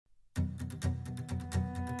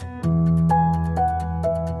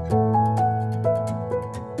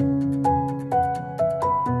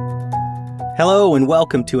Hello and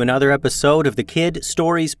welcome to another episode of the Kid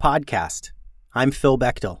Stories Podcast. I'm Phil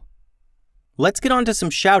Bechtel. Let's get on to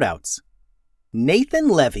some shoutouts. Nathan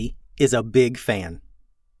Levy is a big fan.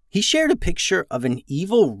 He shared a picture of an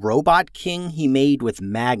evil robot king he made with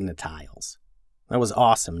magnetiles. That was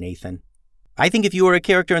awesome, Nathan. I think if you were a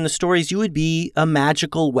character in the stories, you would be a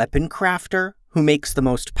magical weapon crafter who makes the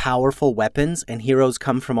most powerful weapons and heroes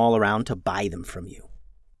come from all around to buy them from you.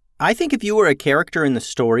 I think if you were a character in the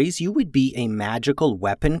stories, you would be a magical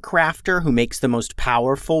weapon crafter who makes the most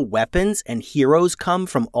powerful weapons and heroes come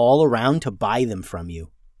from all around to buy them from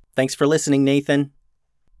you. Thanks for listening, Nathan.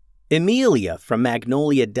 Emilia from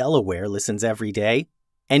Magnolia, Delaware listens every day,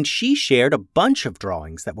 and she shared a bunch of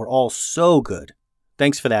drawings that were all so good.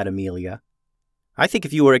 Thanks for that, Emilia. I think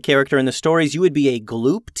if you were a character in the stories, you would be a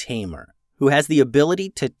gloop tamer who has the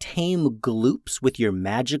ability to tame gloops with your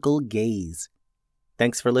magical gaze.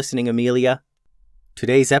 Thanks for listening, Amelia.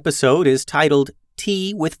 Today's episode is titled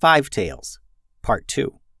Tea with FiveTails, Part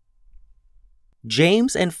 2.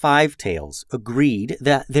 James and FiveTails agreed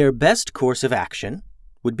that their best course of action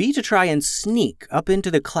would be to try and sneak up into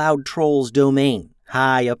the Cloud Troll's domain,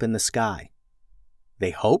 high up in the sky. They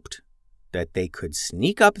hoped that they could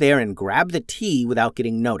sneak up there and grab the tea without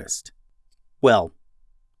getting noticed. Well,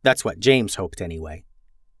 that's what James hoped anyway.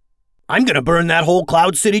 "I'm gonna burn that whole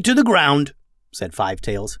Cloud City to the ground," said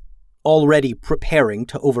FiveTails, already preparing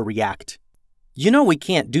to overreact. "You know we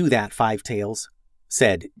can't do that, FiveTails,"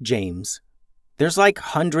 said James. "There's like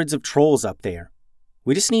hundreds of trolls up there.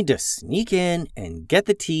 We just need to sneak in and get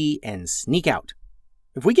the tea and sneak out.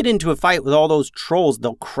 If we get into a fight with all those trolls,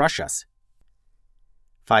 they'll crush us."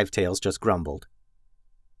 FiveTails just grumbled.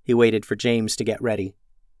 He waited for James to get ready.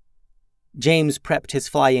 James prepped his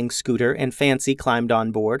flying scooter and Fancy climbed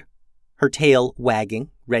on board, her tail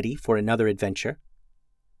wagging, ready for another adventure.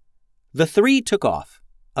 The three took off,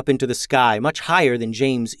 up into the sky much higher than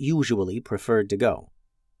James usually preferred to go.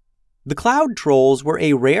 The cloud trolls were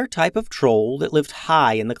a rare type of troll that lived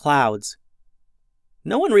high in the clouds.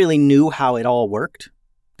 No one really knew how it all worked.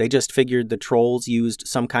 They just figured the trolls used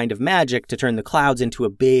some kind of magic to turn the clouds into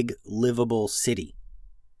a big, livable city.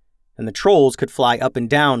 And the trolls could fly up and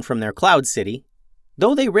down from their cloud city,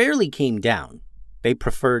 though they rarely came down. They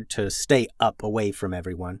preferred to stay up away from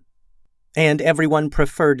everyone. And everyone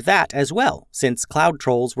preferred that as well, since cloud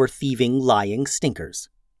trolls were thieving, lying stinkers.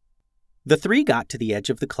 The three got to the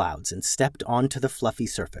edge of the clouds and stepped onto the fluffy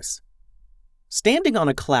surface. Standing on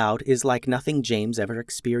a cloud is like nothing James ever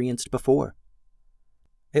experienced before.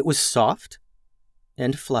 It was soft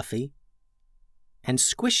and fluffy and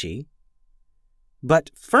squishy,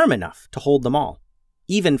 but firm enough to hold them all,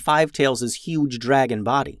 even FiveTails' huge dragon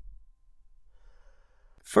body.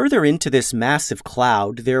 Further into this massive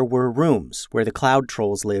cloud, there were rooms where the cloud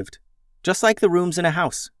trolls lived, just like the rooms in a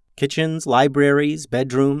house, kitchens, libraries,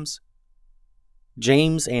 bedrooms.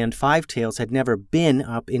 James and FiveTails had never been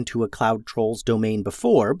up into a cloud troll's domain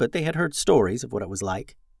before, but they had heard stories of what it was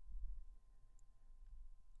like.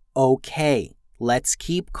 "Okay, let's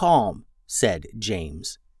keep calm," said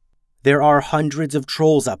James. "There are hundreds of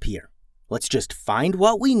trolls up here. Let's just find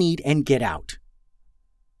what we need and get out."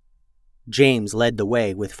 James led the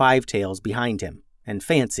way with FiveTails behind him, and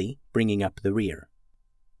Fancy bringing up the rear.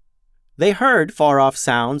 They heard far-off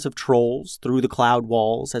sounds of trolls through the cloud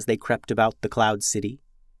walls as they crept about the cloud city.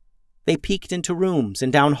 They peeked into rooms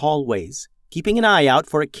and down hallways, keeping an eye out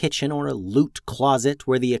for a kitchen or a loot closet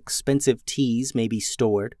where the expensive teas may be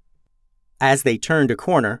stored. As they turned a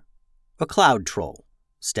corner, a cloud troll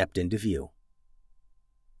stepped into view.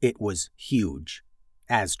 It was huge,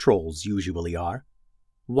 as trolls usually are.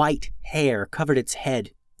 White hair covered its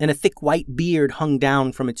head, and a thick white beard hung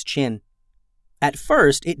down from its chin. At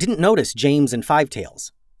first, it didn't notice James and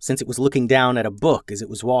FiveTails, since it was looking down at a book as it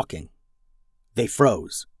was walking. They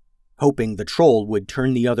froze, hoping the troll would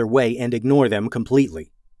turn the other way and ignore them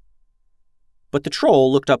completely. But the troll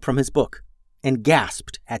looked up from his book and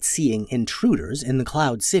gasped at seeing intruders in the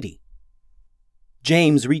Cloud City.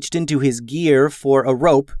 James reached into his gear for a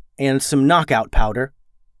rope and some knockout powder.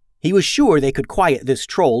 He was sure they could quiet this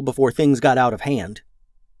troll before things got out of hand.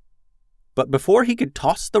 But before he could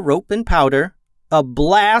toss the rope and powder, a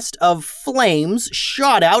blast of flames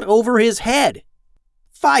shot out over his head.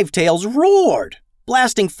 FiveTails roared,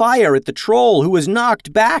 blasting fire at the troll, who was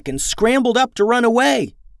knocked back and scrambled up to run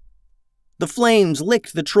away. The flames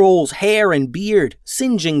licked the troll's hair and beard,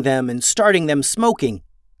 singeing them and starting them smoking.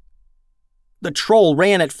 The troll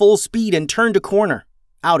ran at full speed and turned a corner,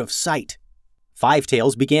 out of sight.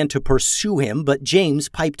 FiveTails began to pursue him, but James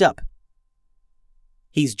piped up.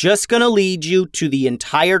 "He's just gonna lead you to the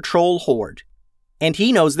entire troll horde. And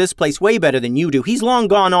he knows this place way better than you do. He's long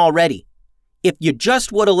gone already. If you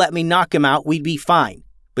just would have let me knock him out, we'd be fine.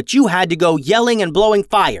 But you had to go yelling and blowing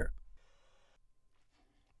fire."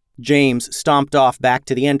 James stomped off back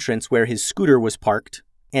to the entrance where his scooter was parked,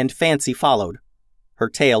 and Fancy followed, her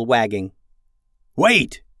tail wagging.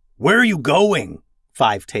 "Wait! Where are you going?"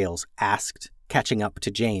 FiveTails asked, catching up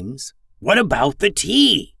to James. "What about the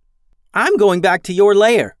tea?" "I'm going back to your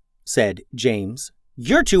lair," said James.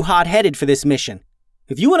 "You're too hot-headed for this mission.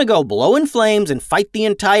 If you want to go blow in flames and fight the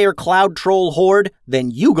entire cloud troll horde,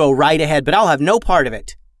 then you go right ahead, but I'll have no part of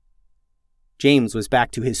it." James was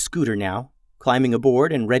back to his scooter now, climbing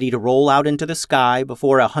aboard and ready to roll out into the sky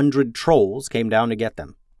before 100 trolls came down to get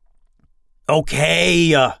them.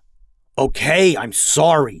 Okay, I'm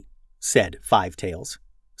sorry," said FiveTails,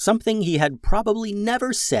 something he had probably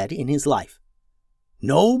never said in his life.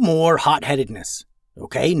 "No more hot-headedness,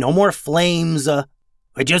 okay? No more flames,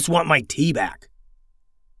 I just want my tea back."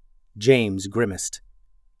 James grimaced,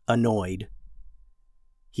 annoyed.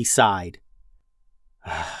 He sighed.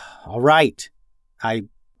 "All right. I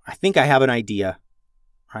think I have an idea.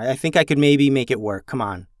 I think I could maybe make it work. Come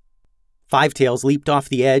on." FiveTails leaped off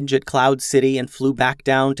the edge at Cloud City and flew back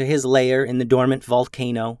down to his lair in the dormant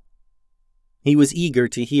volcano. He was eager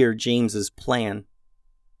to hear James's plan.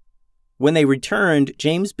 When they returned,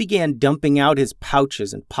 James began dumping out his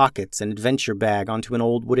pouches and pockets and adventure bag onto an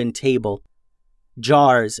old wooden table.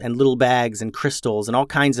 Jars and little bags and crystals and all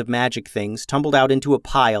kinds of magic things tumbled out into a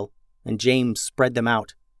pile, and James spread them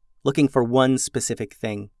out, looking for one specific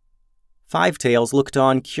thing. FiveTails looked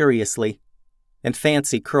on curiously, and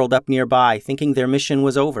Fancy curled up nearby, thinking their mission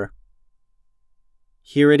was over.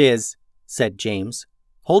 "Here it is," said James,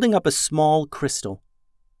 holding up a small crystal.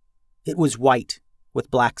 It was white,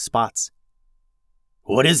 with black spots.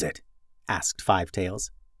 "What is it?" asked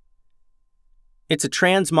FiveTails. "It's a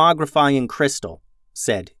transmogrifying crystal,"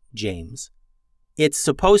 said James. "It's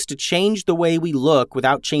supposed to change the way we look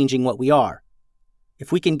without changing what we are.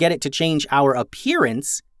 If we can get it to change our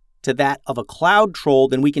appearance to that of a cloud troll,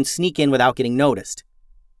 then we can sneak in without getting noticed.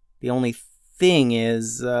 The only thing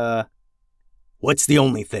is, "What's the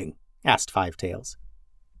only thing?" asked FiveTails.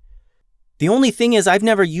 "The only thing is I've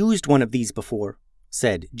never used one of these before,"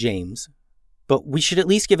 said James. "But we should at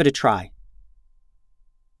least give it a try."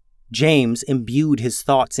 James imbued his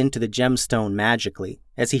thoughts into the gemstone magically,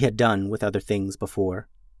 as he had done with other things before.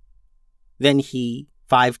 Then he,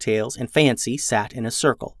 FiveTails, and Fancy sat in a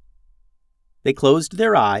circle. They closed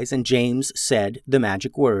their eyes, and James said the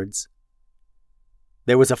magic words.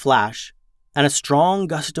 There was a flash, and a strong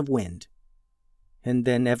gust of wind, and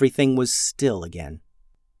then everything was still again.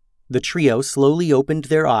 The trio slowly opened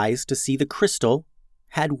their eyes to see the crystal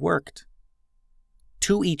had worked.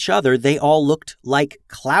 To each other, they all looked like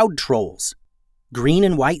cloud trolls. Green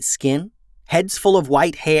and white skin, heads full of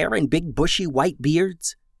white hair, and big bushy white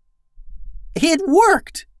beards. "It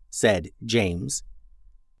worked," said James.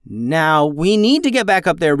 "Now, we need to get back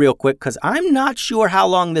up there real quick, because I'm not sure how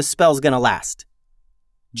long this spell's going to last."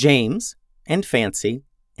 James and Fancy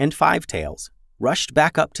and FiveTails rushed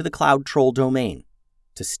back up to the cloud troll domain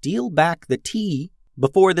to steal back the tea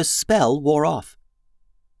before the spell wore off.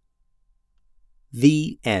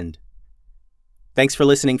 The end. Thanks for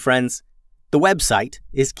listening, friends. The website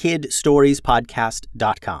is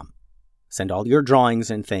kidstoriespodcast.com. Send all your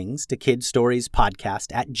drawings and things to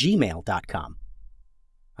kidstoriespodcast@gmail.com.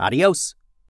 Adios.